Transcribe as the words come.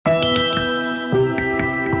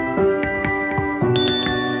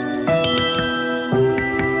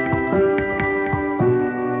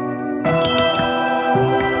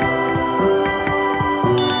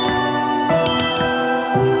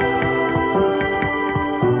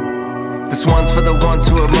This one's for the ones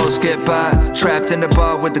who are most get by, trapped in the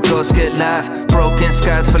bar where the ghosts get laugh. Broken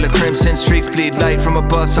skies full of crimson streaks, bleed light from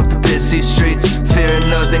above up the busy streets. Fear and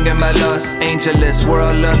loathing in my loss, angelist. We're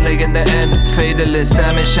all lonely in the end, fatalist.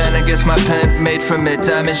 Diamond shining against my pen, made from it.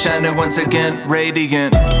 Diamond shining once again,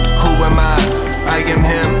 radiant. Who am I? I am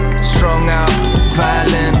him, strung out,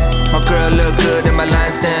 violin. My girl look good in my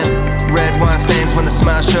lines then. Red wine stains when the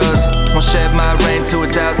smile shows. Won't shed my rain to a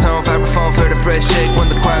dial tone. Vibraphone, vertebrae shake when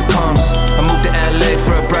the quiet comes. I moved to LA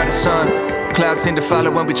for a brighter sun. Clouds seem to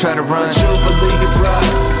follow when we try to run. Jubilee of Rot.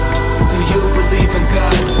 Do you believe in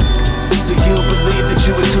God? Do you believe that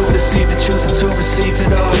you were too deceived and choosing to receive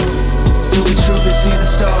it all? Do we truly see the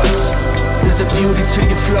stars? There's a beauty to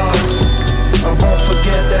your flaws. I won't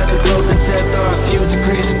forget that the growth and depth are a few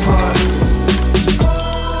degrees apart.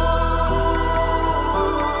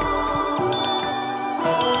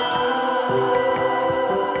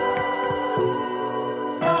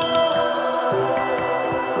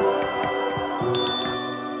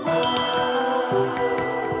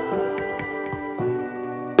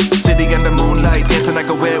 City in the moonlight, dancing like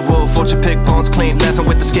a werewolf. Fortune pick bones clean, laughing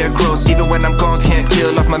with the scarecrows. Even when I'm gone, can't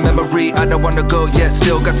kill off my memory. I don't wanna go yet,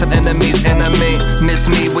 still got some enemies. Enemy, miss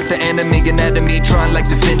me with the enemy anatomy, drawn like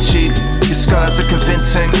Da Vinci. Your scars are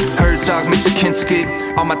convincing, Herzog, Misakinsky.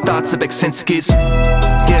 All my thoughts are Beksinski's.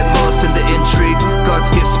 Get lost in the intrigue, God's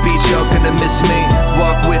gift speech, y'all gonna miss me.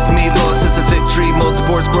 Walk with me, loss is a victory. Mold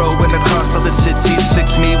spores grow when the cost of the cities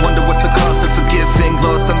fix me. Wonder what's the cost of forgiving.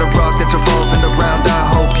 Lost on the rock that's revolving around. I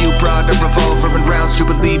hope you brought a revolver and rounds.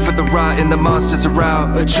 Jubilee for the rot and the monsters are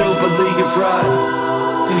out. A Jubilee of Rot.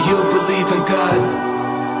 Do you believe in God?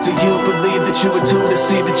 Do you believe that you were too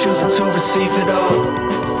deceived and choosing to receive it all?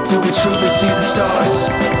 Do we truly see the stars?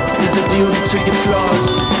 There's a beauty to your flaws.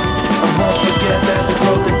 I won't forget that the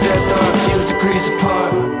growth and depth are a few degrees apart.